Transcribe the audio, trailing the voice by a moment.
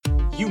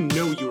you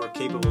know you are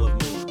capable of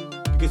more,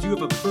 because you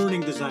have a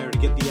burning desire to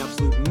get the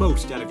absolute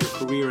most out of your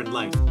career and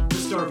life, to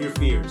starve your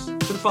fears,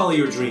 to follow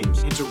your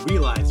dreams, and to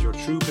realize your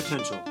true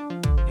potential.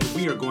 And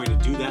we are going to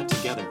do that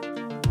together.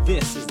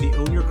 This is the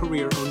Own Your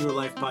Career, Own Your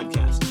Life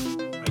podcast.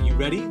 Are you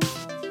ready?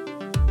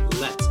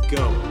 Let's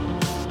go.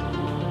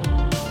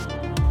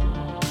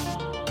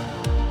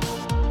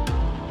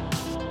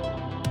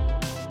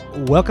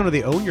 Welcome to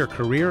the Own Your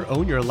Career,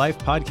 Own Your Life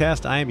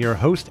podcast. I am your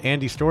host,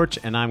 Andy Storch,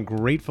 and I'm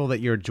grateful that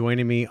you're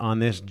joining me on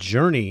this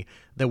journey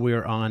that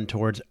we're on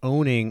towards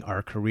owning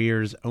our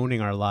careers,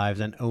 owning our lives,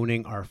 and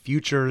owning our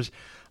futures.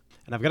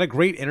 And I've got a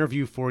great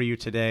interview for you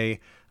today.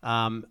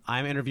 I'm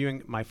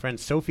interviewing my friend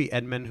Sophie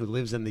Edmond, who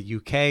lives in the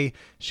UK.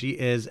 She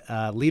is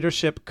a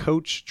leadership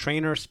coach,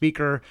 trainer,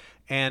 speaker,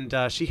 and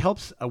she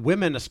helps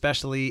women,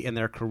 especially in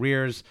their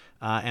careers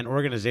and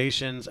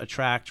organizations,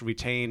 attract,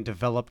 retain,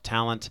 develop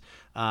talent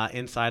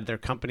inside their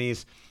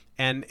companies.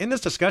 And in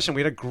this discussion,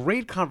 we had a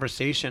great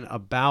conversation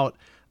about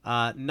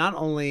not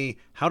only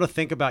how to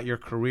think about your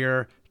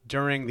career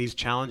during these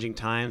challenging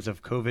times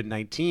of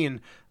COVID-19,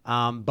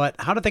 but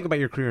how to think about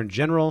your career in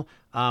general,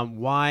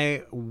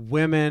 why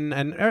women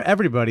and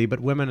everybody, but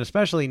women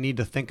especially, need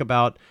to think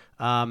about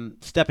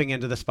stepping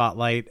into the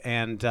spotlight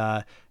and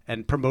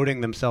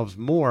promoting themselves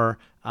more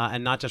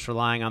and not just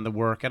relying on the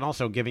work, and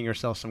also giving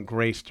yourself some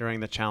grace during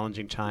the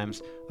challenging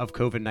times of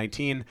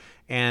COVID-19.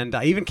 And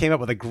I even came up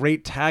with a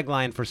great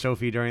tagline for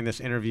Sophie during this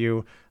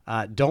interview: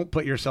 don't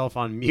put yourself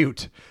on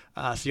mute.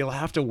 So you'll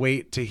have to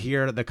wait to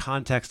hear the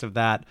context of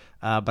that,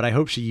 but I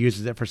hope she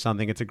uses it for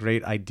something. It's a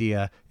great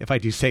idea, if I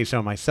do say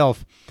so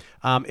myself.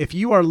 If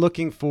you are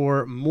looking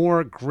for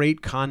more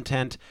great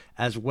content,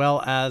 as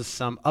well as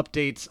some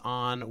updates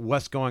on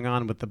what's going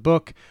on with the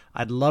book,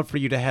 I'd love for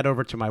you to head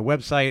over to my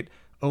website,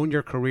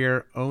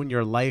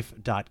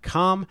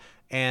 ownyourcareerownyourlife.com,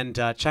 and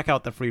check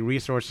out the free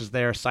resources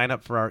there. Sign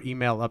up for our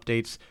email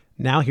updates.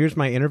 Now here's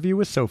my interview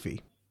with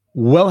Sophie.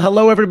 Well,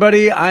 hello,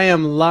 everybody. I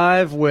am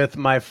live with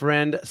my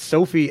friend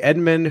Sophie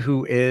Edmond,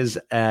 who is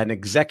an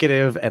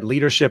executive and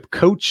leadership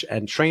coach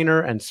and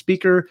trainer and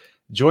speaker,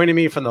 joining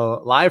me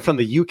live from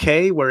the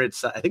UK, where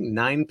it's, I think,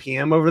 9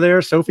 p.m. over there.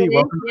 Sophie,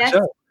 welcome to the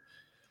show.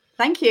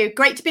 Thank you.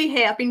 Great to be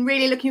here. I've been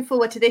really looking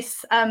forward to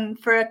this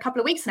for a couple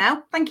of weeks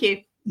now. Thank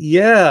you.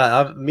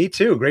 Yeah, me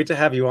too. Great to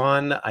have you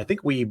on. I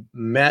think we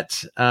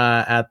met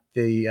at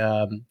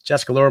the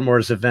Jessica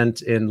Lorimore's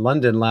event in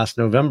London last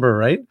November,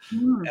 right?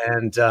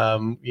 And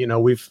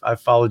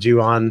I've followed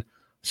you on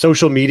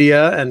social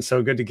media, and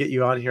so good to get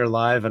you on here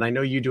live. And I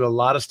know you do a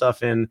lot of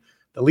stuff in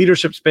the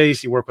leadership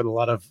space. You work with a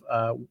lot of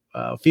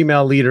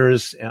female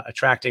leaders,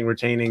 attracting,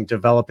 retaining,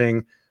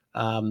 developing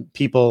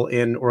people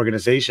in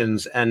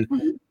organizations. And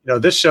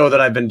this show that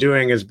I've been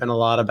doing has been a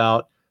lot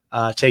about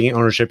taking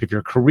ownership of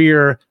your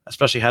career,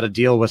 especially how to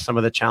deal with some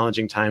of the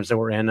challenging times that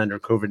we're in under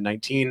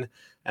COVID-19.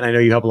 And I know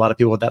you help a lot of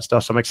people with that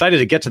stuff. So I'm excited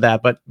to get to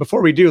that. But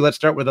before we do, let's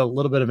start with a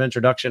little bit of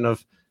introduction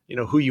of,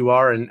 who you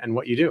are and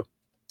what you do.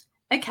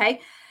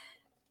 Okay.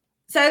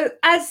 So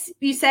as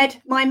you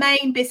said, my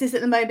main business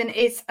at the moment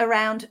is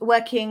around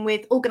working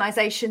with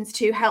organizations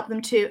to help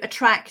them to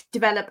attract,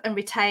 develop and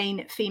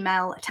retain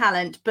female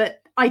talent. But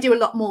I do a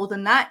lot more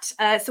than that.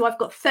 So I've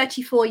got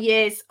 34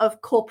 years of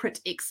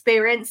corporate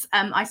experience.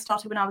 I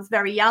started when I was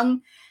very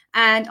young,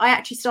 and I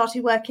actually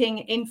started working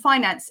in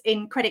finance,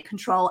 in credit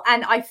control.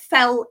 And I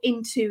fell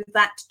into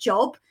that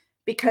job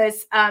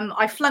because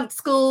I flunked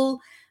school,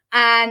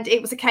 and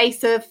it was a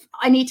case of,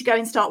 I need to go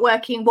and start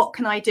working. What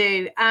can I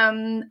do?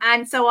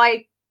 And so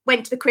I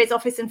went to the careers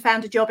office and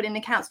found a job in an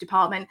accounts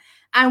department.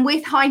 And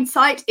with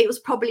hindsight, it was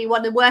probably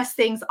one of the worst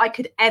things I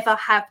could ever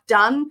have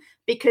done,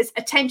 because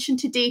attention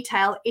to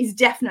detail is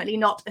definitely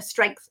not a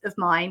strength of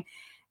mine.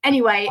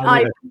 Anyway,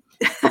 I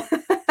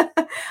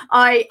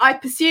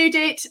pursued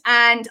it,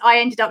 and I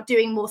ended up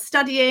doing more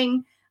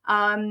studying.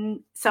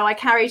 So I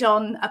carried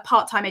on a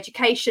part-time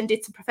education,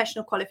 did some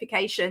professional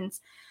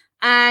qualifications.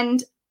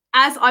 And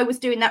as I was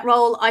doing that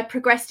role, I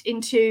progressed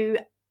into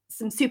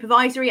some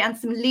supervisory and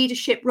some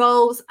leadership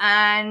roles.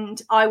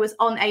 And I was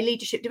on a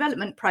leadership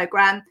development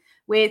program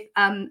with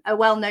a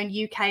well-known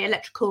UK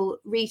electrical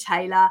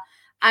retailer.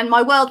 And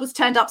my world was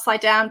turned upside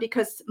down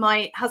because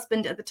my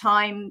husband at the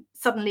time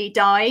suddenly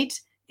died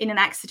in an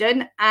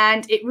accident.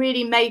 And it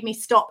really made me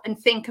stop and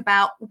think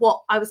about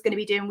what I was going to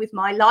be doing with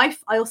my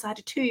life. I also had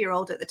a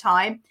 2-year-old at the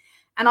time.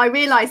 And I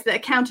realized that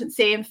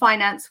accountancy and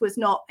finance was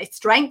not a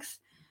strength.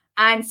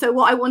 And so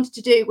what I wanted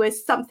to do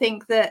was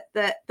something that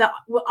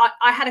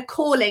I had a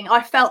calling.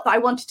 I felt that I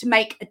wanted to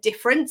make a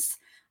difference.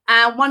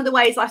 And one of the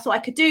ways I thought I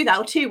could do that,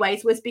 or two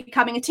ways, was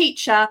becoming a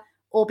teacher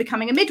or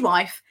becoming a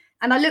midwife.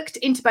 And I looked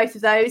into both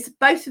of those.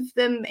 Both of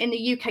them in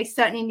the UK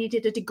certainly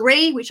needed a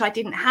degree, which I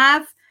didn't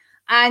have.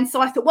 And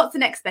so I thought, what's the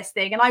next best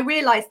thing? And I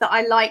realized that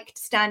I liked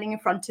standing in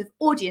front of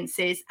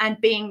audiences and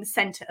being the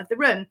center of the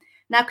room.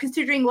 Now,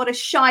 considering what a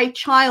shy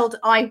child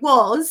I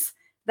was,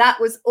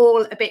 that was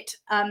all a bit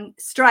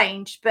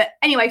strange. But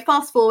anyway,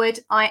 fast forward,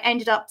 I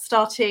ended up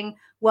starting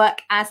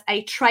work as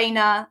a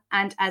trainer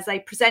and as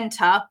a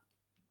presenter.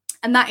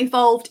 And that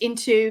evolved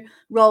into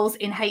roles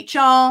in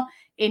HR,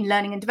 in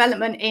learning and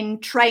development, in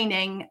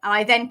training.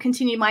 I then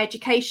continued my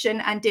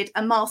education and did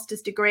a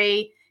master's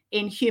degree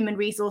in human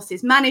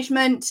resources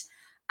management.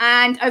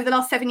 And over the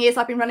last 7 years,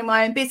 I've been running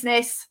my own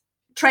business,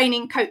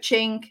 training,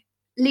 coaching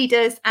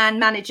leaders and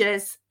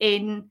managers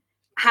in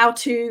how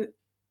to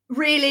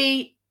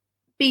really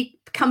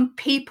become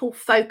people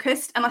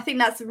focused. And I think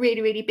that's a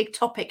really, really big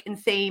topic and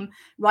theme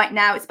right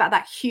now. It's about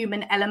that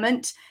human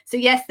element. So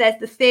yes, there's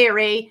the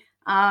theory,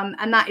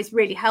 and that is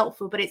really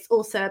helpful, but it's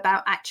also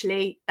about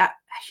actually that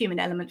human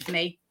element for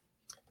me.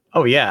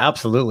 Oh yeah,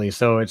 absolutely.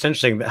 So it's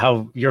interesting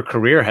how your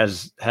career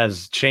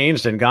has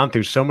changed and gone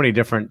through so many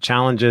different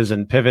challenges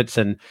and pivots,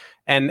 and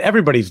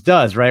everybody's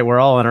does, right? We're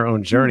all on our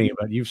own journey,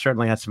 but you've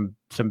certainly had some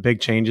big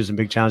changes and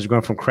big challenges,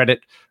 going from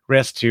credit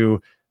risk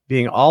to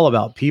being all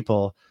about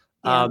people.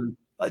 Yeah.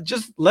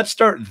 Just let's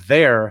start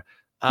there,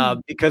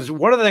 because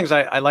one of the things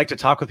I like to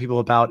talk with people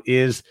about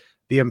is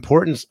the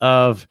importance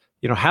of,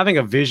 having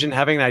a vision,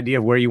 having an idea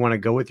of where you want to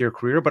go with your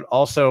career, but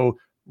also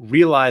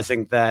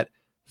realizing that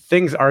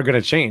things are going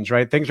to change,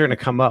 right? Things are going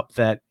to come up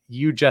that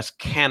you just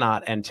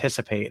cannot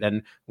anticipate,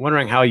 and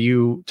wondering how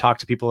you talk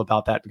to people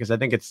about that, because I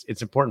think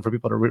it's important for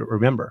people to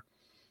remember.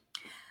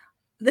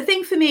 The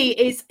thing for me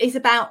is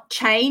about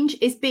change,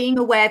 is being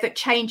aware that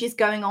change is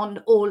going on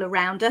all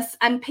around us,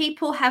 and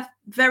people have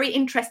very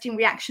interesting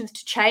reactions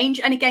to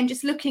change. And again,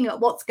 just looking at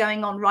what's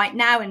going on right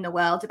now in the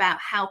world about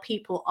how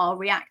people are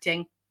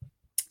reacting.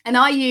 And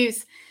I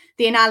use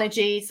the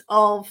analogies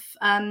of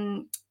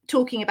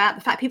talking about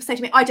the fact people say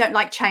to me, I don't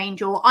like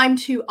change, or I'm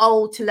too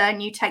old to learn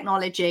new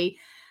technology.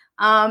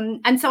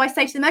 And so I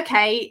say to them,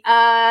 okay,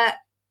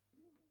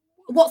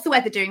 what's the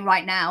weather doing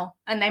right now?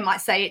 And they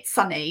might say it's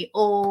sunny.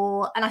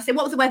 And I say,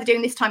 what was the weather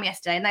doing this time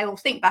yesterday? And they all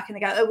think back and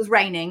they go, oh, it was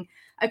raining.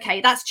 Okay,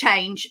 that's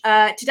change.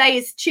 Today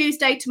is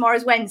Tuesday,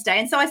 tomorrow's Wednesday.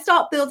 And so I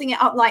start building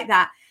it up like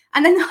that.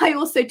 And then I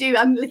also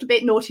I'm a little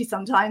bit naughty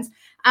sometimes.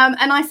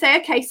 And I say,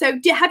 okay, so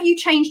have you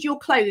changed your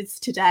clothes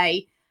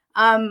today?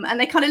 And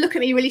they kind of look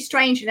at me really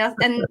strangely,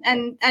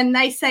 and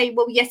they say,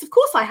 well, yes, of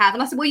course I have.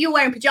 And I said, well, you're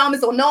wearing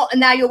pajamas or not, and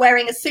now you're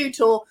wearing a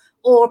suit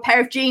or a pair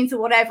of jeans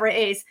or whatever it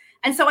is.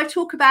 And so I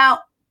talk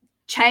about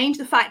change,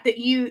 the fact that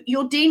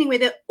you're dealing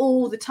with it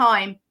all the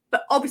time.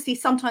 But obviously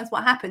sometimes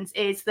what happens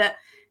is that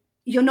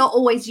you're not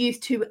always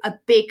used to a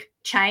big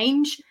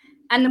change.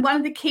 And one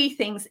of the key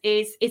things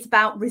is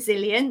about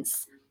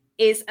resilience,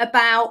 is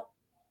about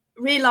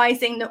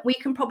realizing that we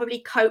can probably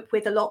cope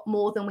with a lot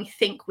more than we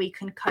think we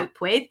can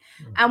cope with.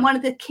 And one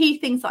of the key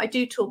things that I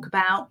do talk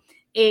about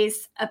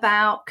is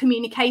about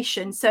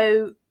communication.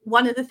 So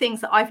one of the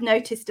things that I've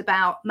noticed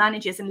about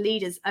managers and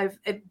leaders, of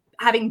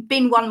having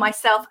been one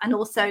myself and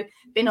also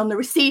been on the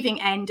receiving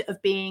end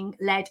of being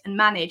led and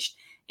managed,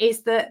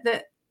 is that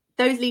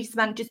those leaders and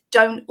managers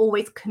don't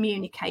always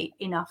communicate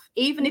enough.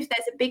 Even if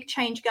there's a big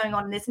change going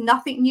on and there's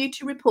nothing new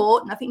to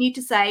report, nothing new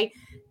to say,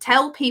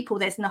 tell people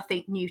there's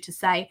nothing new to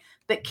say,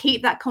 but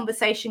keep that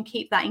conversation,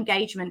 keep that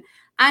engagement,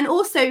 and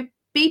also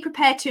be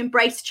prepared to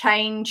embrace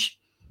change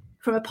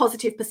from a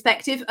positive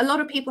perspective. A lot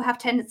of people have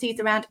tendencies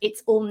around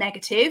it's all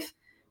negative,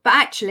 but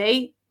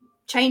actually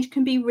change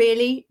can be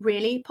really,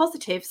 really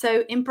positive.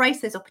 So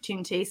embrace those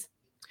opportunities.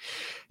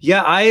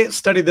 Yeah, I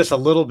studied this a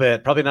little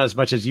bit, probably not as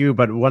much as you,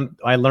 but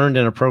I learned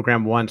in a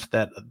program once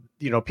that,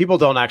 people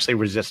don't actually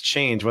resist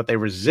change. What they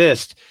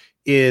resist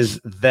is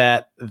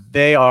that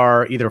they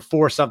are either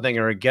for something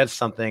or against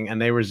something,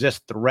 and they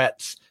resist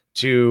threats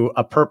to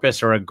a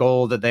purpose or a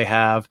goal that they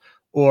have,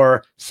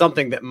 or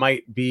something that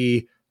might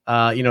be,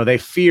 they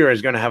fear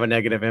is going to have a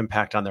negative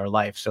impact on their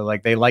life. So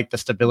like they like the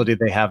stability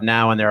they have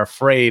now, and they're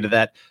afraid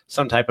that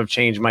some type of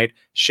change might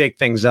shake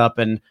things up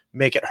and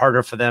make it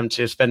harder for them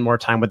to spend more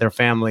time with their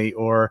family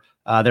or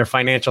their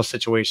financial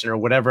situation or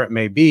whatever it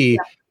may be.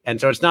 Yeah. And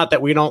so it's not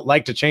that we don't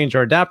like to change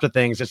or adapt to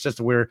things. It's just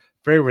that we're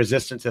very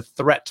resistant to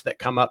threats that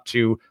come up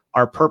to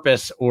our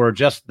purpose or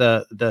just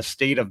the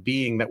state of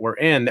being that we're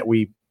in, that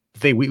we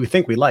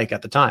think we like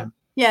at the time.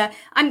 Yeah.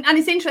 And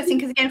it's interesting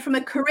because, again, from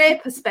a career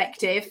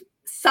perspective,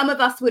 some of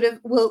us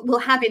will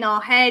have in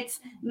our heads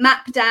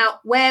mapped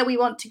out where we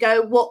want to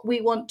go, what we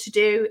want to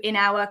do in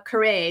our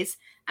careers.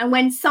 And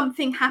when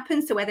something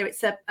happens, so whether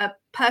it's a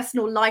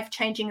personal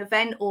life-changing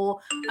event or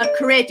a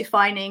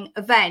career-defining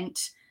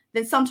event,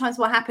 then sometimes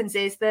what happens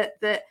is that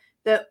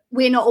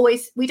we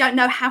don't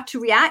know how to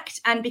react.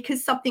 And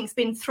because something's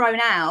been thrown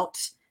out,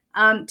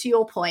 to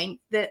your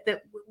point,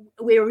 that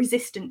we're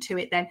resistant to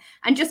it then.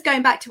 And just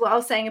going back to what I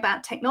was saying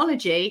about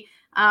technology,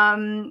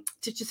 to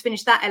just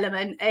finish that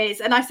element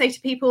is, and I say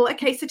to people,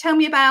 okay, so tell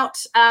me about,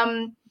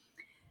 and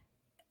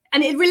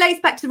it relates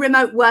back to the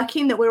remote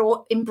working that we're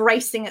all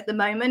embracing at the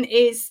moment,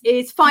 is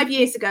 5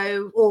 years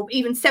ago or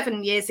even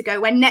 7 years ago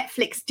when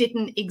Netflix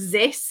didn't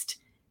exist.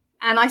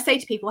 And I say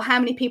to people, how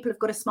many people have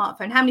got a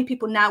smartphone? How many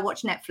people now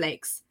watch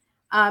Netflix?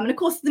 And of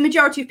course, the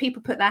majority of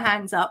people put their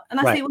hands up. And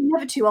I say, well,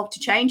 never too old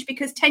to change,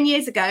 because 10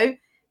 years ago,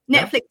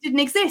 Netflix didn't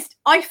exist.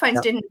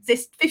 iPhones didn't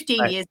exist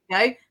 15 years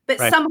ago, but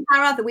somehow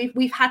or other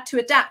we've had to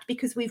adapt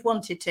because we've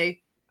wanted to.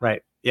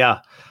 Right. Yeah.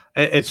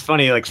 It's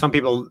funny, like some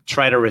people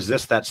try to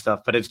resist that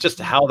stuff, but it's just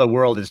how the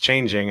world is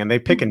changing, and they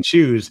pick and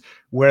choose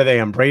where they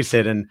embrace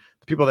it. And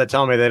the people that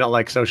tell me they don't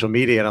like social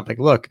media, and I'm like,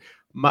 look,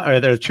 or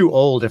they're too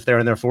old if they're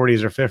in their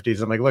 40s or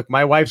 50s. I'm like, look,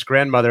 my wife's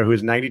grandmother,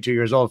 who's 92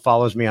 years old,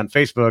 follows me on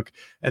Facebook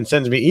and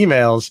sends me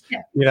emails,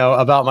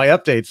 about my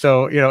updates.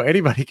 So,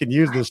 anybody can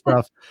use this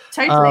stuff.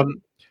 Totally.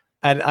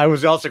 And I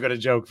was also going to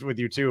joke with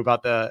you too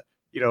about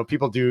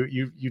people do,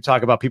 you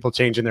talk about people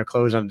changing their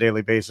clothes on a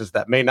daily basis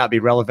that may not be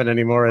relevant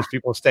anymore as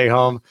people stay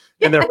home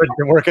and they're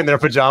working their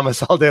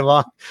pajamas all day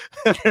long.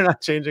 They're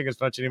not changing as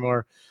much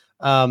anymore.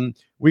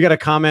 We got a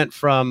comment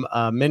from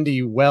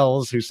Mindy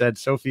Wells who said,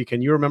 Sophie,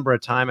 can you remember a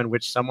time in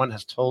which someone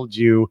has told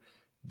you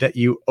that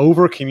you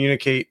over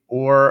communicate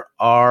or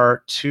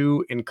are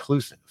too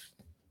inclusive?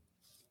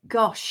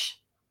 Gosh.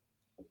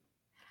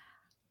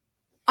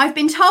 I've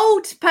been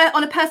told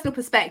on a personal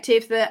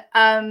perspective that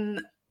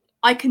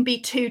I can be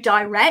too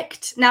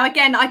direct. Now,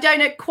 again, I don't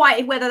know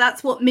quite whether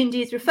that's what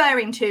Mindy is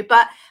referring to,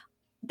 but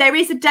there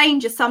is a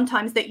danger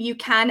sometimes that you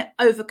can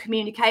over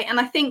communicate. And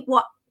I think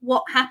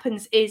what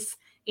happens is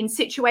in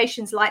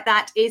situations like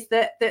that is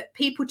that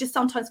people just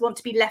sometimes want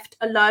to be left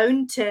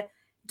alone to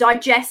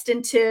digest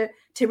and to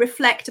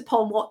reflect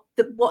upon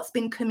what's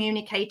been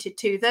communicated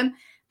to them.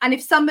 And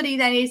if somebody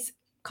then is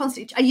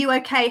constantly, are you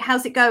okay?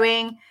 How's it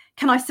going?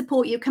 Can I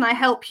support you? Can I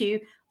help you?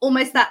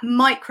 Almost that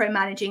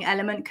micromanaging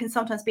element can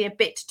sometimes be a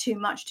bit too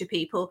much to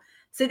people.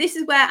 So this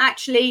is where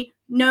actually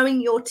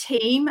knowing your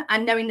team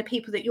and knowing the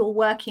people that you're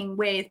working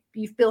with,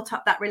 you've built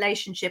up that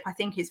relationship, I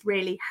think is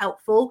really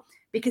helpful,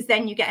 because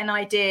then you get an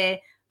idea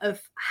of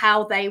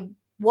how they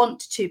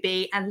want to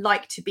be and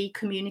like to be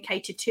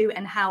communicated to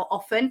and how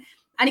often.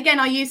 And again,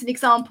 I use an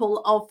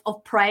example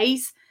of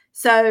praise.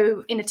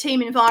 So in a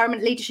team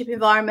environment, leadership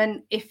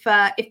environment, if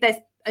there's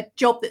a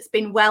job that's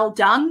been well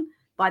done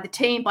by the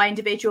team, by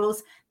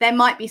individuals, there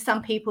might be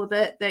some people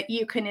that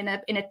you can in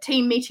a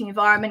team meeting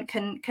environment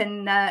can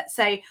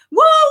say,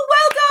 whoa,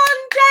 well done,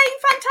 Jane,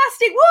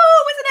 fantastic,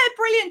 whoa, isn't it a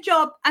brilliant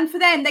job? And for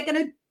them, they're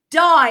going to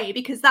die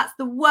because that's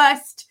the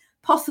worst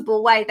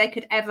possible way they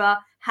could ever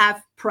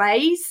have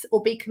praise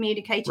or be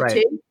communicated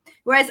to.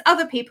 Whereas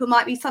other people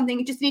might be something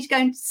you just need to go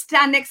and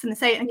stand next to them and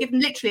say, and give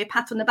them literally a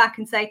pat on the back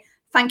and say,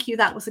 thank you,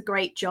 that was a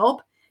great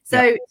job.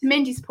 So to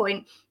Mindy's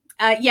point,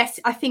 yes,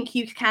 I think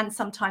you can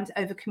sometimes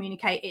over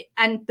communicate it.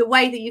 And the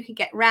way that you can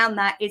get around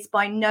that is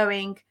by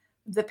knowing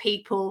the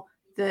people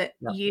that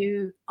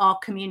you are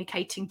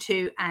communicating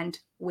to and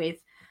with.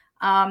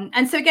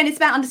 And so again, it's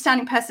about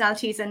understanding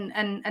personalities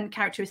and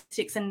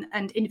characteristics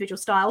and individual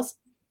styles.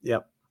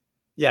 Yep.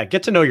 Yeah,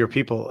 get to know your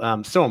people.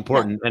 So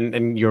important.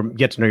 And you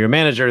get to know your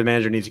manager. The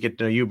manager needs to get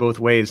to know you both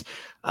ways.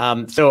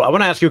 So I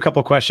want to ask you a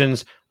couple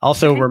questions.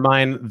 Also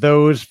remind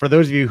for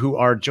those of you who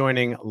are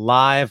joining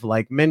live,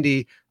 like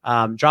Mindy,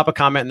 drop a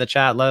comment in the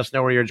chat. Let us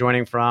know where you're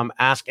joining from.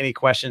 Ask any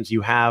questions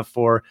you have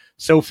for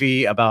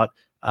Sophie about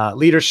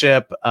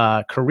leadership,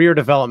 career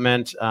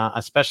development,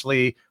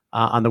 especially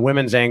on the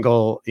women's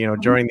angle,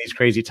 during these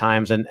crazy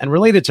times. And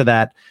related to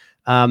that,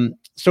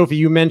 Sophie,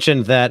 you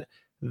mentioned that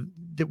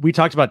we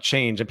talked about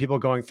change and people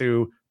going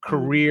through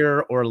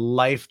career or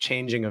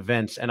life-changing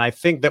events. And I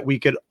think that we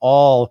could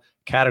all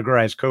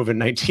categorize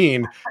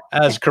COVID-19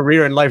 as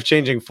career and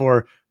life-changing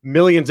for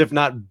millions, if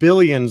not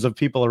billions of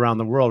people around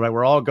the world, right?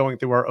 We're all going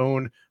through our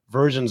own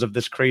versions of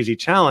this crazy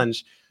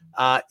challenge.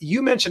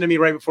 You mentioned to me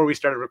right before we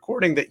started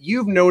recording that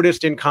you've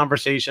noticed in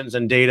conversations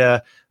and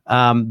data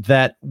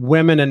that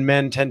women and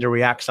men tend to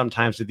react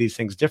sometimes to these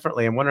things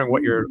differently. I'm wondering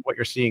what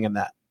you're seeing in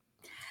that.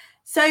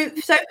 So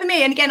for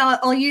me, and again,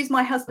 I'll use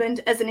my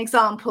husband as an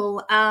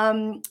example.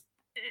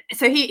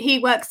 So he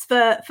works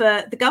for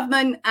the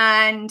government,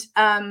 and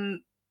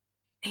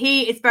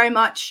he is very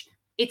much,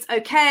 it's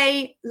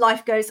okay,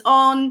 life goes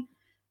on,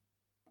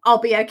 I'll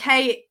be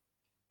okay.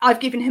 I've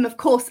given him, of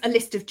course, a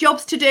list of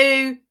jobs to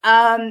do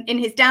in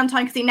his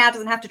downtime, because he now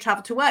doesn't have to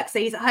travel to work, so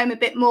he's at home a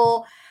bit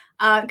more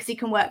because he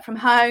can work from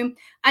home.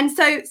 And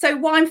so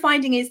what I'm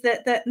finding is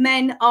that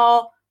men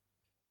are,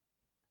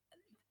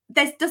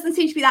 there doesn't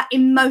seem to be that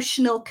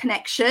emotional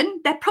connection.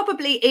 There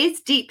probably is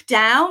deep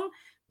down,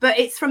 but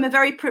it's from a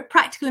very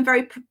practical and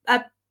very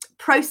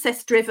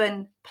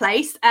process-driven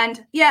place.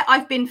 And yeah,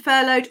 I've been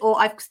furloughed, or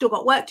I've still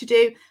got work to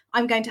do.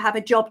 I'm going to have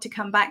a job to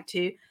come back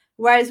to.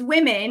 Whereas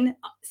women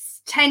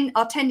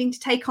are tending to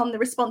take on the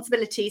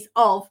responsibilities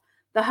of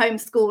the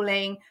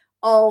homeschooling,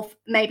 of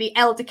maybe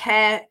elder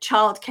care,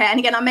 childcare. And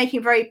again, I'm making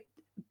a very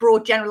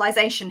broad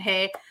generalization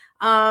here.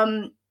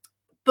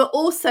 But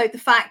also the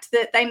fact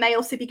that they may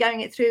also be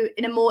going it through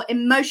in a more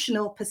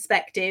emotional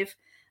perspective.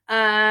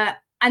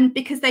 And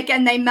because they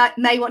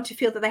may want to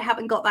feel that they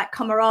haven't got that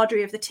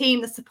camaraderie of the team,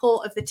 the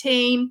support of the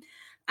team.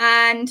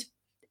 And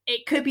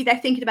it could be they're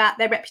thinking about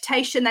their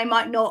reputation. They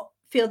might not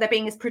feel they're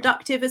being as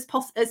productive as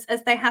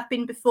they have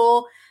been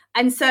before.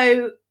 And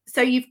so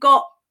you've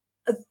got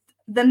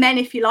the men,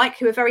 if you like,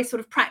 who are very sort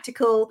of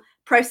practical,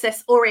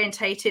 process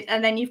orientated.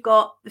 And then you've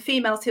got the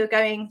females who are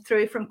going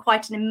through from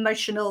quite an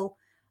emotional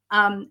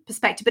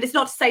perspective. But it's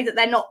not to say that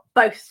they're not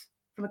both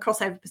from a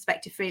crossover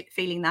perspective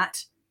feeling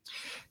that.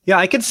 Yeah,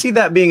 I could see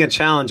that being a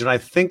challenge. And I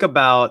think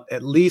about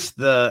at least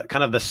the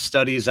kind of the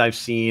studies I've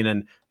seen,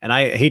 and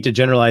I hate to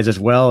generalize as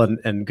well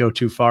and go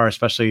too far,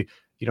 especially,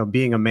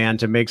 being a man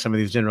to make some of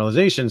these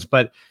generalizations.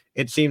 But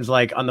it seems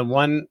like on the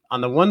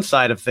one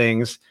side of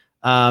things,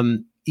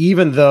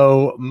 even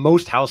though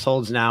most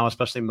households now,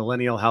 especially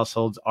millennial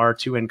households, are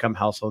two-income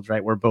households,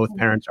 right? Where both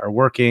parents are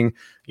working,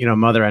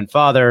 mother and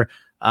father,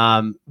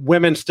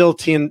 women still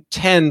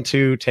tend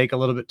to take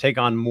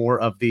on more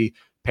of the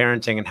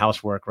parenting and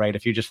housework, right?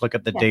 If you just look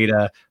at the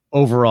data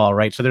overall,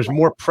 right? So there's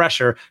more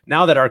pressure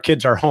now that our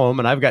kids are home,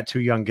 and I've got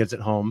two young kids at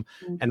home,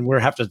 and we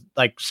have to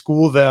like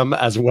school them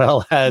as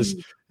well as,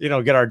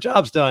 get our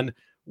jobs done.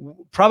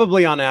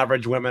 Probably on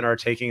average, women are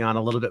taking on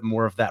a little bit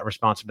more of that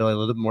responsibility, a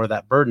little bit more of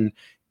that burden.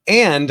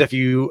 And if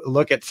you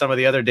look at some of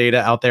the other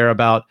data out there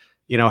about,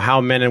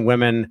 how men and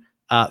women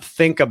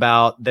think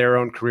about their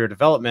own career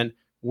development,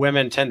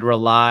 women tend to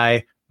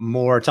rely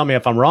more, tell me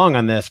if I'm wrong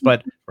on this,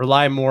 but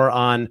rely more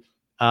on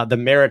the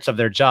merits of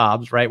their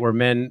jobs, right? Where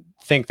men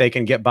think they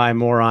can get by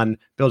more on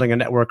building a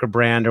network or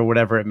brand or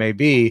whatever it may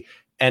be.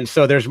 And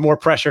so there's more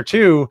pressure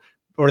too,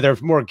 or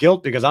there's more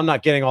guilt because I'm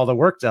not getting all the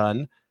work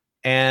done.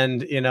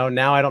 And,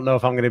 now I don't know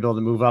if I'm going to be able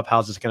to move up.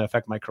 How's this going to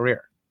affect my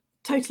career?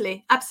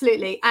 Totally.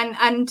 Absolutely.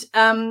 And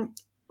some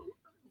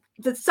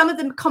of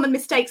the common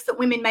mistakes that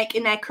women make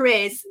in their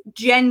careers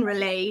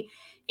generally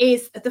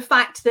is the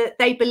fact that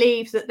they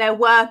believe that their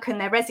work and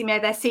their resume,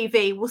 their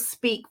CV will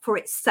speak for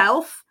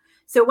itself.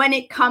 So when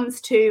it comes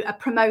to a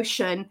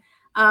promotion,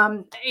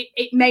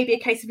 it may be a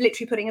case of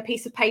literally putting a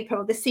piece of paper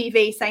or the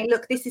CV saying,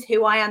 look, this is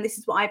who I am. This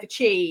is what I've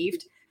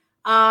achieved.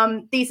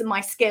 These are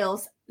my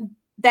skills.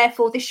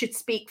 Therefore, this should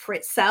speak for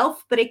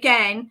itself. But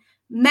again,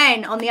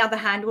 men, on the other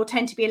hand, will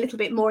tend to be a little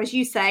bit more, as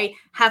you say,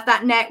 have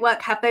that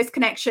network, have those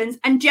connections,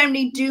 and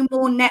generally do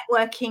more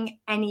networking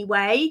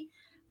anyway.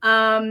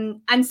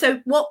 And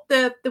so what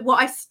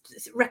what I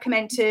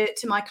recommend to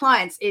my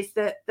clients is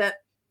that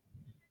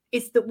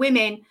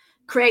women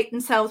create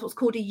themselves what's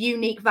called a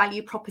unique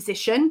value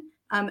proposition,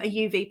 a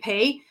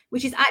UVP,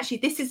 which is actually,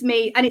 this is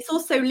me. And it's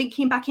also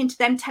linking back into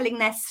them telling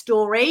their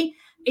story.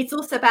 It's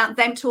also about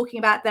them talking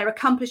about their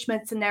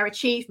accomplishments and their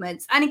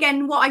achievements. And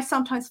again, what I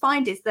sometimes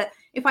find is that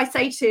if I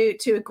say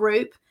to a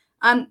group,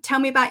 tell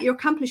me about your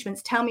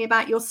accomplishments, tell me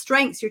about your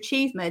strengths, your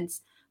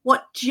achievements,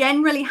 what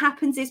generally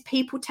happens is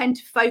people tend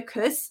to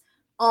focus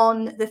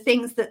on the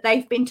things that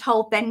they've been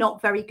told they're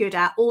not very good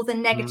at, all the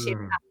negative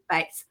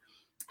aspects.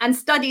 And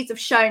studies have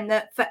shown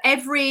that for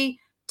every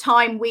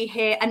time we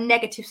hear a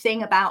negative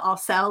thing about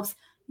ourselves,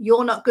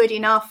 you're not good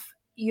enough,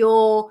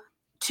 you're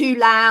too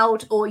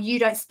loud, or you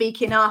don't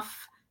speak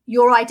enough,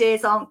 your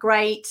ideas aren't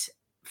great,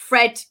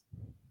 Fred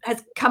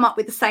has come up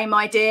with the same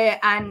idea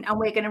and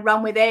we're going to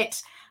run with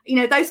it.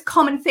 Those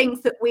common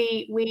things that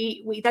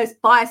we those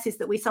biases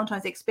that we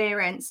sometimes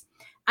experience.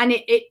 And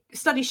it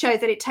studies show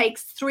that it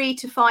takes 3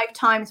 to 5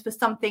 times for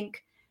something,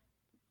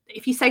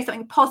 if you say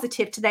something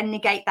positive, to then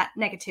negate that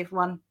negative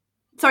one.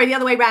 Sorry, the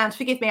other way around.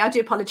 Forgive me. I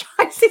do apologize.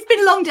 It's been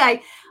a long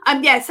day.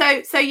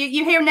 So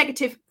you hear a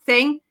negative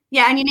thing.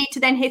 Yeah. And you need to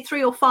then hear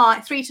 3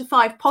 to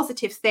 5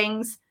 positive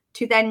things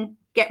to then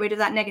get rid of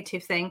that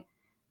negative thing.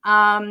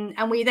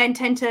 And we then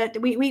tend to,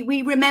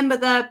 we remember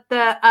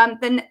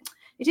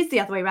it is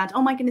the other way around.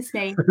 Oh my goodness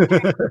me.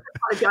 I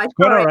apologize.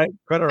 Quite all right.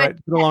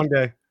 It's been a long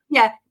day.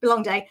 Yeah. A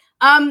long day.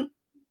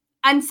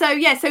 And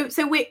so,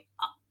 so we,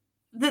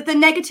 the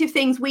negative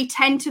things we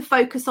tend to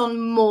focus on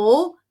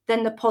more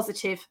than the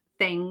positive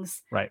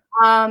things. Right.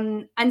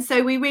 And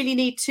so we really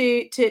need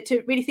to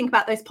really think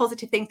about those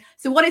positive things.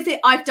 So what is it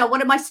I've done?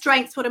 What are my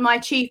strengths? What are my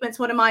achievements?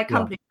 What are my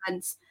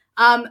accomplishments?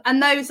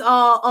 And those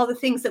are the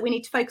things that we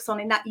need to focus on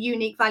in that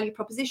unique value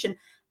proposition.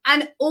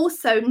 And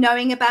also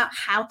knowing about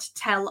how to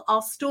tell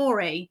our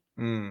story.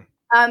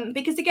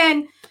 Because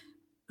again,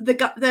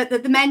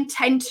 the men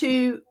tend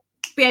to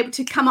be able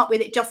to come up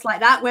with it just like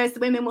that, whereas the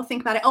women will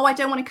think about it, I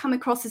don't want to come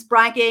across as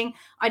bragging,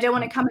 I don't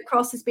want to come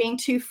across as being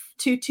too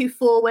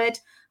forward.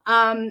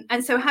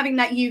 And so having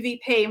that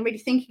UVP and really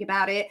thinking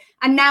about it,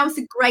 and now is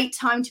a great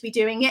time to be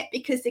doing it,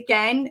 because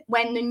again,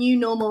 when the new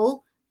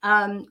normal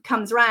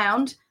comes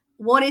around,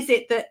 what is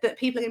it that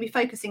people are going to be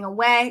focusing on?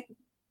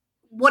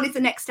 What is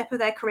the next step of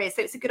their career?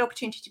 So it's a good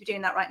opportunity to be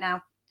doing that right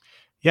now.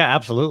 Yeah,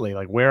 absolutely.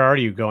 Like, where are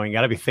you going? You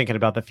got to be thinking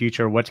about the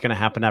future. What's going to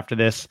happen after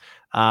this?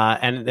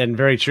 And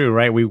very true,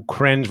 right? We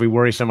cringe. We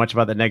worry so much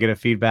about the negative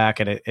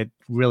feedback, and it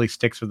really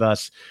sticks with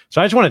us.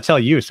 So I just want to tell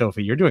you,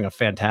 Sophie, you're doing a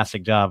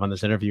fantastic job on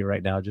this interview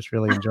right now. Just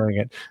really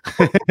enjoying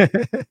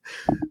it.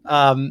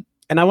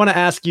 And I want to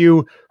ask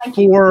you,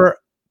 for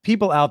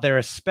people out there,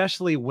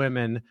 especially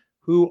women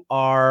who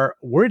are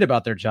worried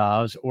about their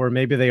jobs, or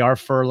maybe they are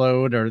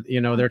furloughed, or,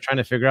 they're trying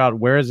to figure out,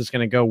 where is this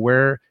going to go?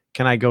 Where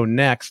can I go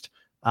next?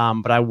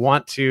 But I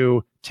want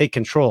to take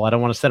control. I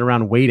don't want to sit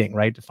around waiting,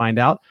 right, to find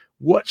out.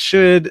 What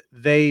should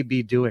they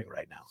be doing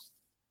right now?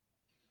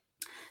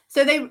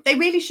 So they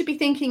really should be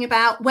thinking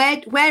about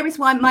where is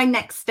my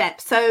next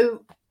step?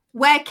 So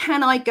where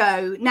can I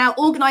go? Now,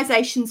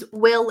 organizations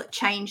will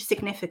change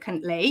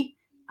significantly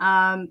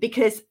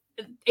because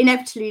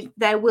inevitably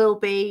there will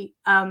be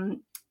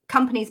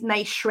companies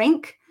may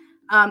shrink.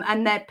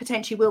 And there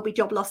potentially will be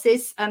job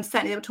losses.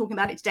 Certainly they were talking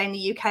about it today in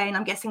the UK, and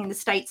I'm guessing in the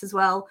States as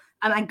well.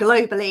 And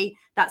globally,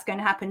 that's going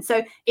to happen.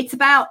 So it's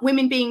about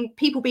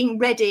people being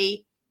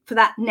ready for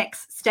that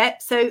next step.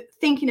 So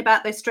thinking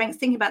about those strengths,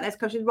 thinking about those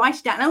cultures, write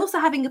it down, and also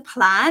having a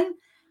plan.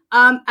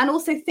 And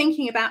also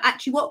thinking about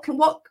actually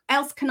what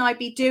else can I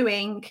be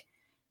doing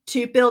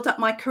to build up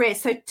my career.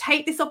 So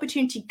take this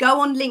opportunity, go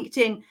on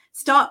LinkedIn,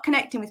 start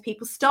connecting with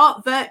people,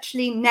 start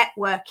virtually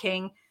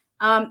networking.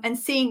 And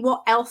seeing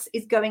what else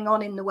is going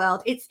on in the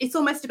world. It's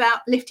almost about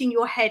lifting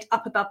your head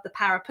up above the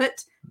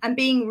parapet and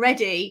being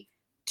ready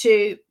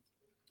to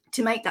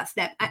make that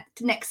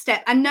next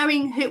step, and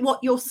knowing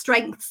what your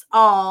strengths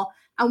are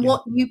and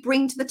what you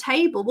bring to the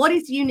table. What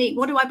is unique?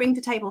 What do I bring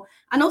to the table?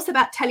 And also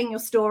about telling your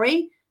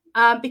story,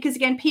 because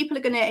again, people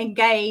are going to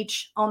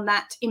engage on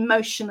that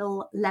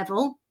emotional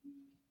level.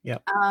 Yeah.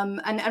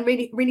 And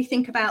really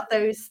think about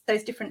those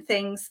different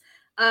things.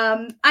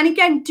 And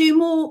again, do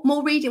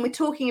more reading. We're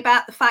talking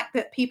about the fact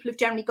that people have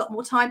generally got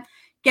more time.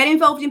 Get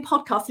involved in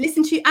podcasts.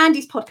 Listen to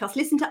Andy's podcast.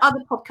 Listen to other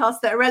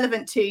podcasts that are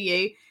relevant to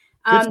you.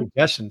 Good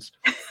suggestions.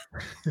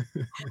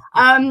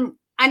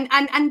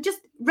 And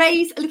just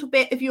raise a little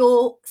bit of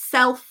your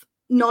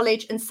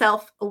self-knowledge and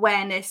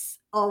self-awareness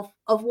of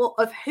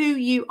who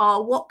you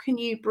are. What can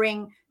you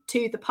bring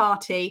to the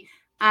party,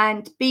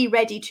 and be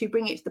ready to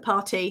bring it to the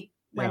party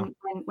when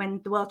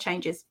the world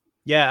changes.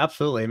 Yeah,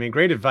 absolutely. I mean,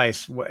 great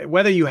advice.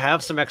 Whether you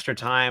have some extra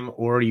time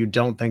or you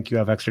don't think you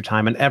have extra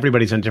time, and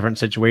everybody's in different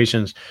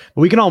situations,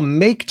 but we can all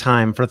make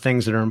time for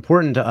things that are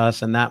important to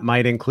us. And that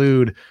might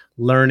include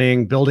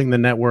learning, building the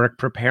network,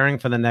 preparing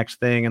for the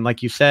next thing. And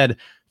like you said,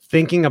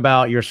 thinking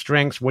about your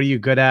strengths. What are you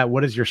good at?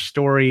 What is your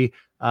story?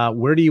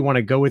 Where do you want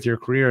to go with your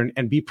career?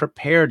 And be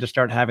prepared to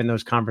start having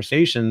those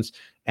conversations.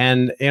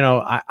 And,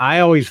 I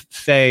always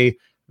say,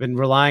 been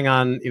relying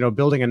on,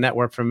 building a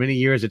network for many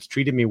years. It's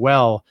treated me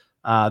well.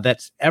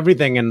 That's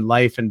everything in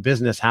life and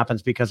business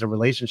happens because of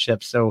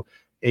relationships. So,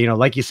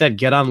 like you said,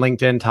 get on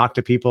LinkedIn, talk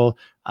to people.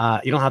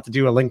 You don't have to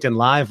do a LinkedIn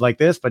Live like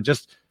this, but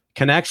just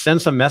connect,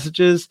 send some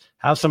messages,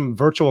 have some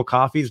virtual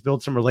coffees,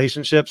 build some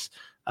relationships,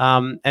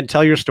 and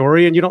tell your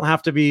story. And you don't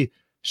have to be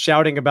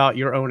shouting about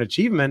your own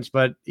achievements,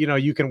 but,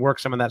 you can work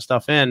some of that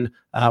stuff in.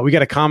 We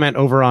got a comment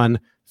over on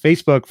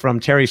Facebook from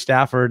Terry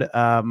Stafford,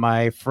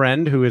 my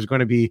friend who is going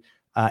to be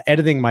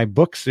editing my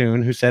book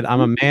soon, who said,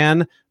 I'm a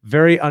man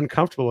very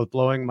uncomfortable with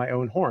blowing my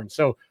own horn.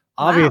 So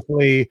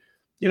obviously,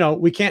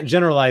 we can't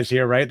generalize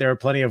here, right? There are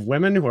plenty of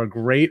women who are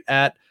great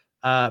at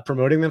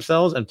promoting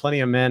themselves and plenty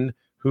of men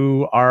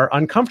who are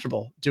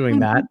uncomfortable doing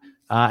that.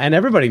 And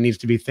everybody needs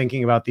to be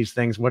thinking about these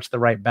things. What's the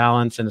right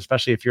balance? And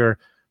especially if you're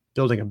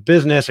building a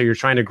business or you're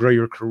trying to grow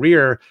your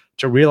career,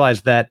 to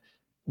realize that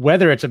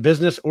whether it's a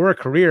business or a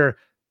career,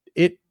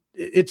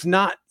 it's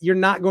not, you're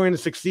not going to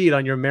succeed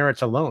on your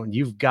merits alone.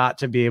 You've got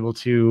to be able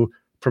to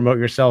promote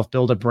yourself,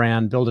 build a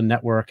brand, build a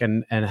network,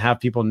 and have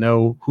people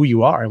know who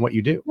you are and what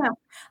you do. Yeah.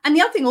 And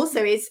the other thing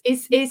also is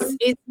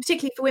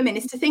particularly for women,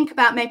 is to think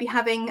about maybe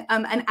having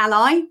an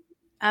ally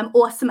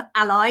or some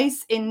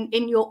allies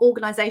in your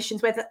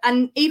organizations,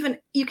 and even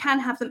you can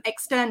have them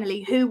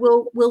externally who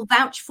will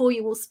vouch for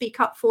you, will speak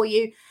up for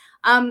you.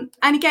 And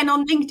again,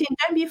 on LinkedIn,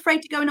 don't be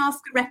afraid to go and ask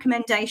for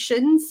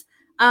recommendations.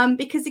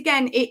 Because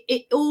again,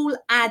 it all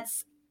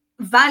adds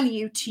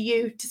value to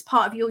you as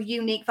part of your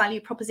unique value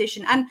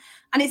proposition. And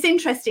it's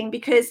interesting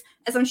because,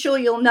 as I'm sure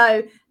you'll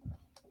know,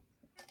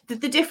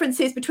 the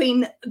differences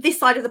between this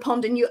side of the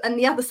pond and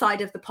the other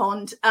side of the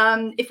pond.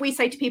 If we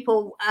say to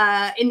people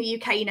in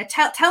the UK,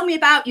 tell me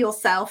about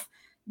yourself,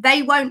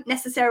 they won't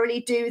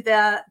necessarily do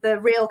the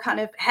real kind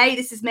of, hey,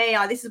 this is me,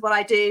 this is what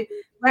I do.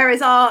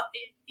 Whereas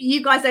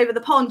you guys over the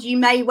pond, you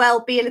may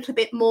well be a little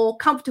bit more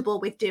comfortable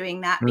with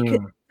doing that because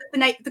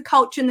the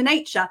culture and the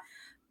nature.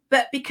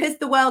 But because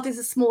the world is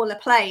a smaller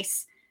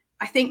place,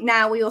 I think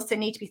now we also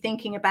need to be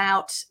thinking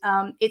about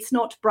it's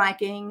not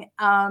bragging,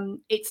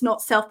 it's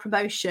not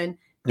self-promotion.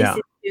 This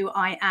is who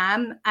I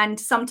am. And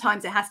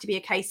sometimes it has to be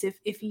a case of,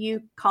 if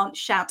you can't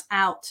shout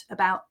out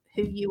about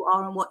who you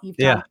are and what you've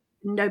done,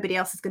 nobody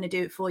else is going to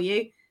do it for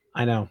you.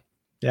 I know.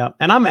 Yeah.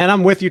 And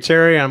I'm with you,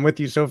 Terry. I'm with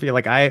you, Sophia.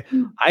 Like I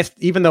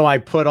even though I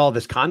put all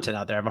this content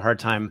out there, I have a hard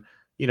time,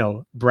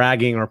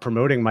 bragging or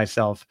promoting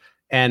myself.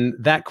 And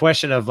that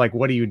question of like,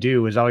 what do you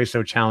do is always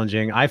so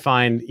challenging. I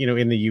find,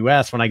 in the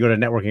US, when I go to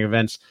networking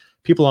events,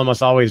 people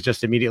almost always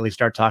just immediately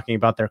start talking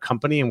about their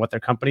company and what their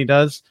company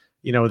does,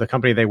 the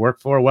company they work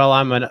for. Well,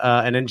 I'm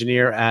an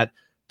engineer at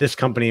this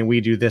company and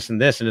we do this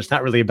and this, and it's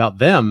not really about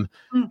them.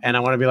 And I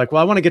want to be like,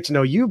 well, I want to get to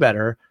know you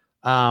better.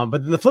 But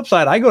then the flip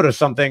side, I go to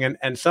something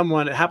and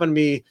someone, it happened to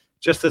me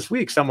just this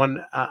week,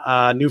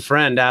 a new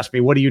friend asked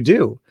me, what do you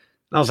do?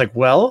 And I was like,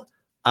 well,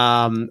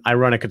 I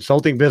run a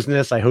consulting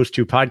business. I host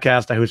 2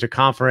 podcasts. I host a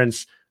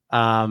conference.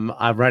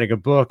 I'm writing a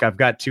book. I've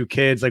got 2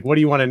 kids. Like, what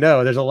do you want to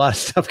know? There's a lot of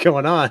stuff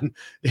going on.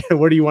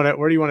 Where do you want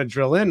to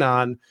drill in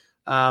on?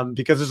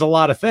 Because there's a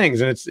lot of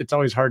things, and it's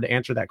always hard to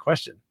answer that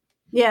question.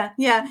 Yeah.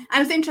 And it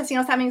was interesting.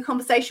 I was having a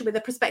conversation with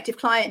a prospective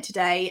client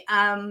today,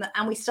 and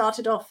we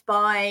started off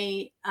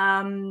by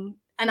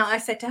And I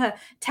said to her,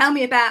 tell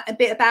me a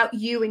bit about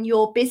you and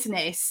your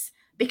business,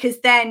 because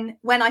then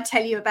when I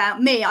tell you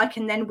about me, I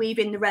can then weave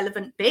in the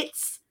relevant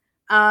bits,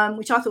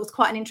 which I thought was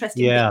quite an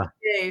interesting thing to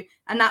do.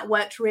 And that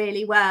worked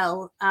really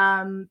well,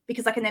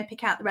 because I can then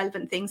pick out the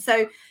relevant things.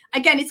 So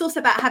again, it's also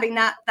about having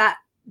that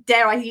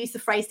dare I use the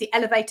phrase, the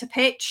elevator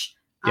pitch,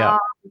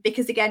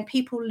 because again,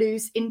 people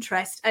lose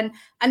interest, and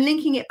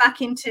linking it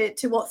back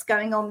into what's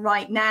going on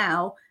right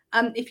now.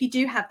 If you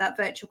do have that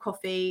virtual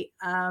coffee,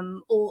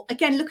 or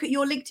again, look at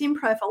your LinkedIn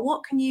profile.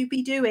 What can you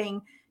be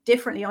doing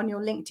differently on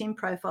your LinkedIn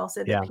profile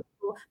so that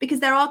people, because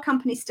there are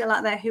companies still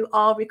out there who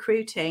are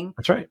recruiting.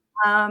 That's right.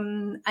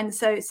 And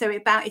so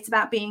it's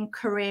about being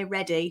career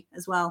ready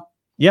as well.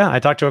 Yeah, I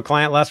talked to a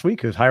client last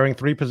week who's hiring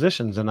 3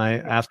 positions, and I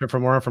asked her for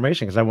more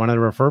information because I wanted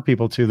to refer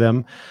people to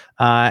them.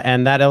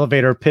 And that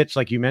elevator pitch,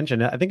 like you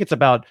mentioned, I think it's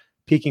about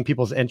piquing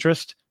people's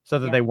interest so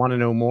that they want to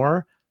know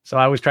more. So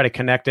I always try to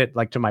connect it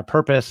like to my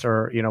purpose,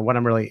 or, you know, what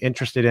I'm really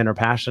interested in or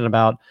passionate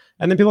about.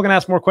 And then people can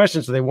ask more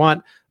questions if they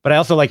want. But I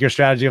also like your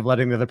strategy of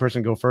letting the other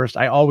person go first.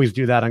 I always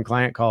do that on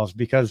client calls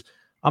because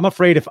I'm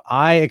afraid if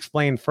I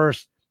explain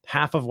first,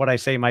 half of what I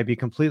say might be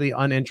completely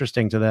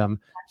uninteresting to them.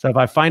 So if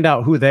I find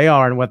out who they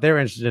are and what they're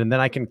interested in, then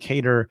I can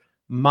cater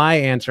my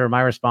answer,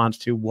 my response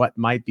to what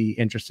might be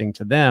interesting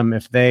to them.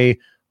 If they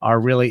are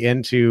really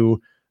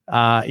into,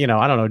 I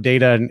don't know,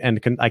 data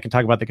and I can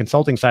talk about the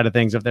consulting side of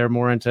things. If they're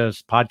more into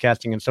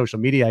podcasting and social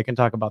media, I can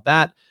talk about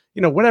that,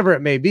 whatever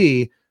it may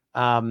be.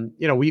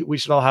 We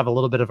should all have a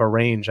little bit of a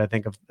range, I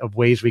think, of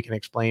ways we can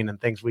explain and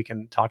things we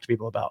can talk to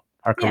people about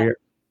our career.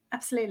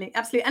 Absolutely.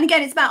 Absolutely. And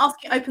again, it's about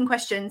asking open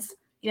questions.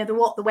 The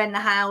what, the when, the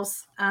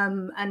hows,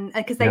 and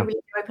because they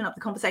really open up the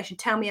conversation.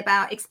 Tell me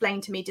about,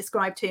 explain to me,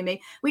 describe to me,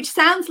 which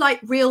sounds like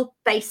real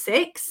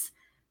basics,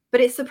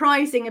 but it's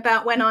surprising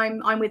about when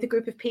I'm with a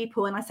group of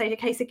people and I say,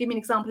 okay, so give me an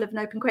example of an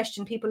open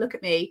question. People look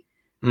at me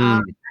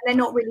and they're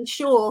not really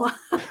sure.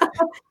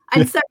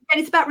 And so again,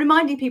 it's about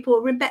reminding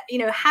people,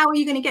 how are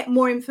you going to get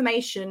more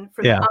information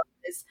from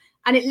others?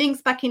 And it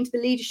links back into the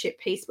leadership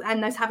piece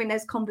and having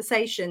those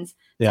conversations.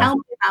 Tell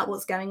me about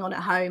what's going on at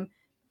home.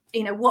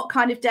 What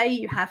kind of day are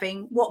you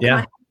having? What can I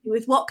help you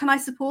with? What can I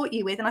support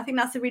you with? And I think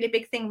that's a really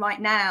big thing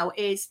right now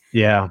is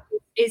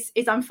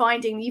I'm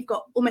finding you've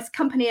got almost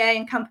company A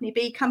and company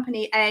B.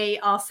 Company A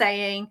are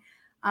saying,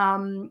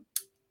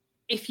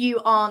 if you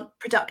aren't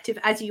productive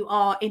as you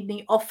are in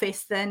the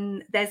office,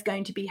 then there's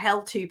going to be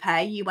hell to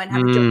pay. You won't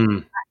have a job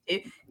to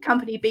do.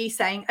 Company B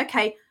saying,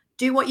 okay,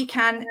 do what you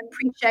can.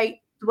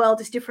 Appreciate the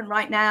world is different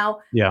right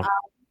now.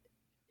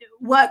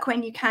 Work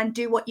when you can,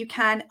 do what you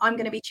can. I'm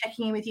going to be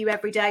checking in with you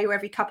every day or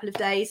every couple of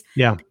days.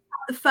 Pick up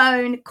the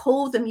phone,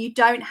 call them. You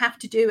don't have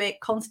to do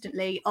it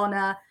constantly on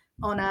a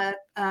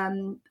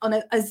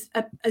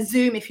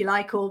Zoom, if you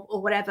like,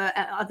 or whatever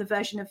other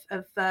version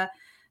of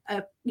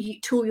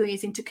tool you're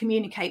using to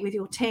communicate with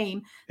your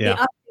team. The other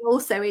thing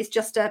also is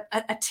just a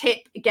tip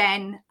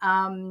again,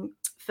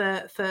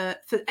 for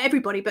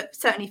everybody, but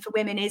certainly for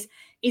women,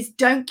 is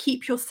don't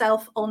keep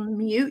yourself on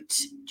mute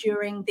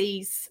during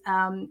these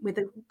with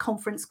the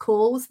conference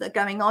calls that are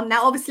going on.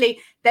 Now, obviously,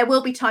 there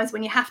will be times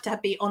when you have to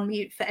be on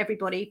mute for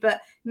everybody,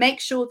 but make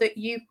sure that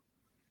you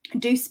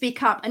do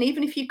speak up. And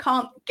even if you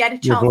can't get a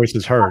chance, your voice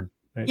is heard.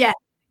 Right?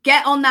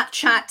 Get on that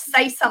chat,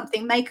 say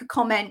something, make a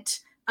comment,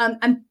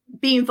 and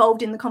be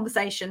involved in the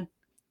conversation.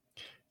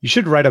 You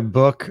should write a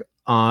book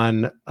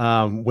on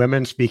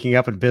women speaking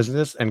up in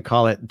business and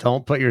call it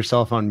 "Don't Put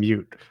Yourself on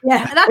Mute."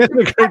 Yeah, that's a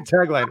great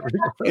tagline.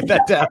 Write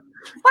that down.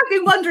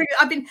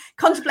 I've been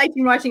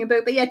contemplating writing a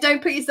book, but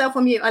don't put yourself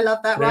on mute. I love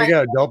that. There you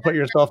go. Don't put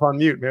yourself on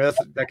mute. Maybe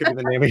that could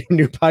be the name of your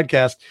new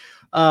podcast.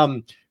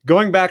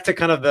 Going back to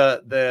kind of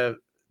the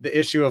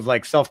issue of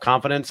like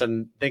self-confidence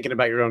and thinking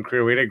about your own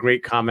career, we had a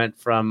great comment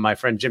from my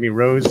friend Jimmy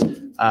Rose,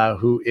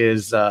 who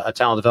is a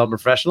talent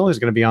development professional who's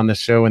going to be on this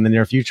show in the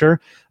near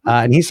future.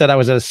 And he said, I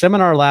was at a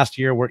seminar last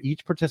year where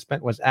each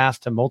participant was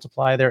asked to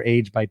multiply their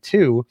age by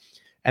 2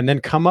 and then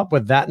come up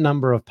with that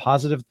number of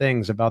positive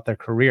things about their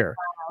career.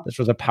 This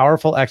was a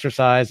powerful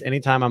exercise.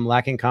 Anytime I'm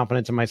lacking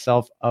confidence in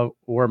myself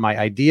or my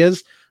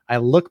ideas, I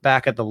look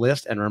back at the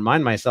list and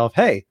remind myself,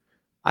 hey,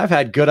 I've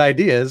had good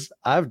ideas.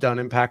 I've done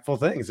impactful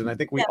things. And I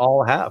think we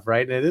all have,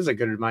 right? And it is a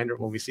good reminder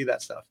when we see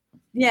that stuff.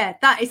 Yeah,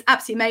 that is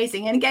absolutely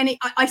amazing. And again,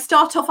 I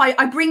start off,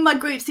 I bring my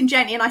groups in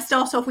gently and I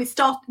start off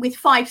with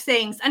 5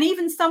 things. And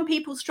even some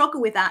people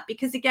struggle with that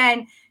because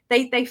again,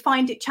 they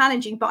find it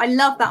challenging. But I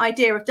love that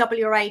idea of double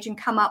your age and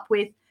come up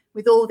with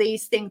all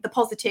these things, the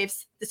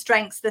positives, the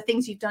strengths, the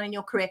things you've done in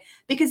your career.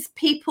 Because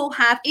people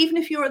have, even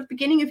if you're at the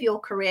beginning of your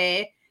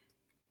career,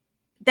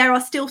 there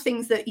are still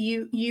things that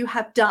you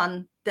have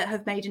done that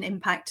have made an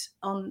impact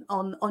on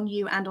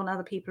you and on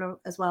other people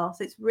as well.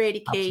 So it's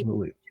really key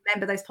to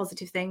remember those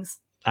positive things.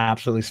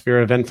 Absolutely.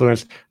 Sphere of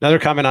influence. Another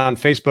comment on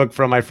Facebook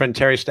from my friend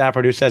Terry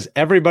Stafford, who says,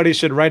 everybody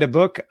should write a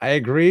book. I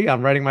agree.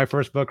 I'm writing my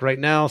first book right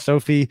now.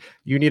 Sophie,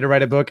 you need to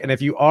write a book. And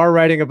if you are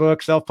writing a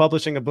book,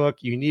 self-publishing a book,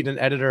 you need an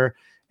editor.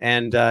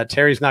 And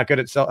Terry's not good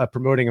at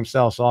promoting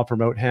himself, so I'll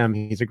promote him.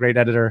 He's a great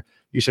editor.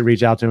 You should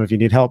reach out to him if you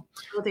need help.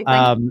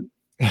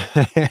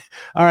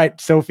 All right,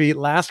 Sophie,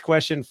 last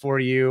question for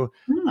you.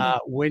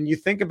 When you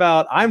think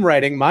about, I'm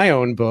writing my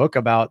own book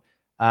about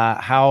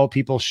how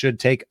people should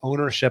take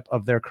ownership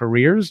of their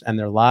careers and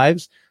their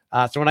lives.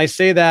 So when I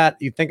say that,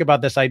 you think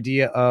about this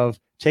idea of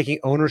taking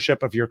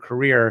ownership of your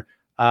career.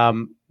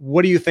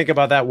 What do you think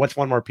about that? What's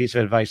one more piece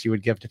of advice you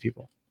would give to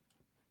people?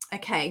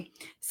 Okay,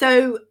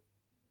 so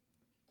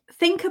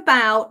think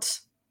about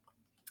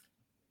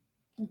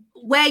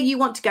where you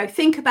want to go.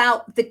 Think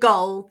about the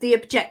goal, the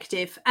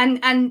objective,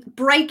 and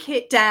break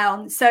it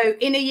down. So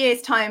in a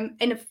year's time,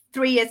 in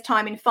 3 years'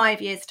 time, in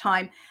 5 years'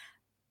 time,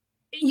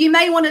 you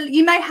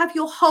may have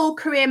your whole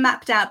career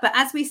mapped out. But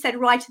as we said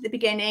right at the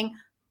beginning,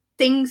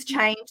 things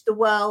change, the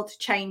world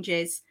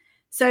changes.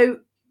 So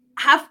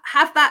have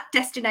that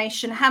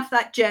destination, have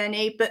that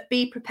journey, but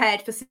be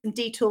prepared for some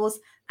detours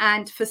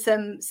and for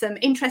some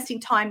interesting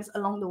times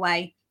along the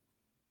way.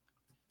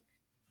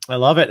 I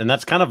love it. And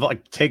that's kind of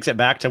like takes it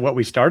back to what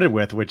we started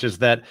with, which is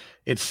that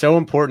it's so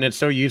important. It's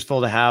so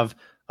useful to have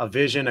a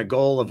vision, a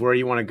goal of where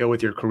you want to go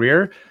with your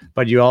career,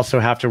 but you also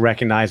have to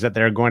recognize that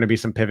there are going to be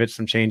some pivots,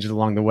 some changes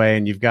along the way,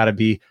 and you've got to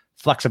be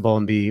flexible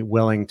and be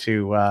willing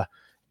to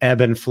ebb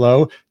and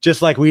flow.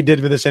 Just like we did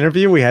with this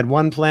interview, we had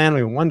one plan,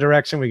 we went one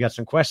direction, we got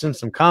some questions,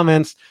 some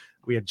comments,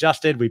 we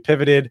adjusted, we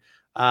pivoted.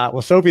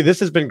 Well, Sophie, this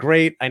has been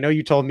great. I know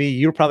you told me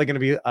you're probably going to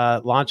be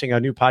launching a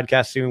new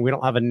podcast soon. We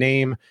don't have a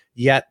name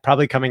yet,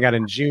 probably coming out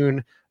in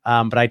June.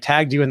 But I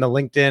tagged you in the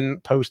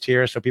LinkedIn post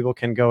here so people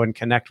can go and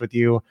connect with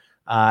you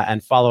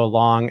and follow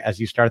along as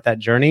you start that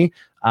journey.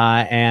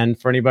 And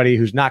for anybody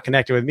who's not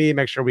connected with me,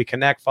 make sure we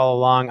connect, follow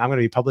along. I'm going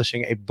to be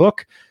publishing a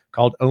book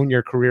called Own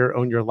Your Career,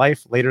 Own Your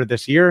Life later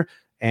this year.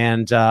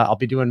 And I'll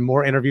be doing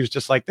more interviews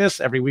just like this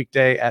every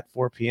weekday at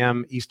 4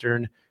 p.m.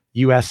 Eastern,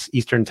 U.S.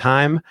 Eastern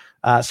Time.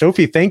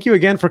 Sophie, thank you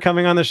again for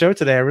coming on the show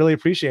today. I really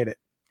appreciate it.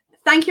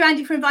 Thank you,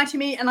 Andy, for inviting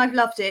me, and I've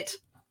loved it.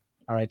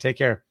 All right, take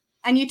care.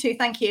 And you too.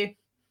 Thank you.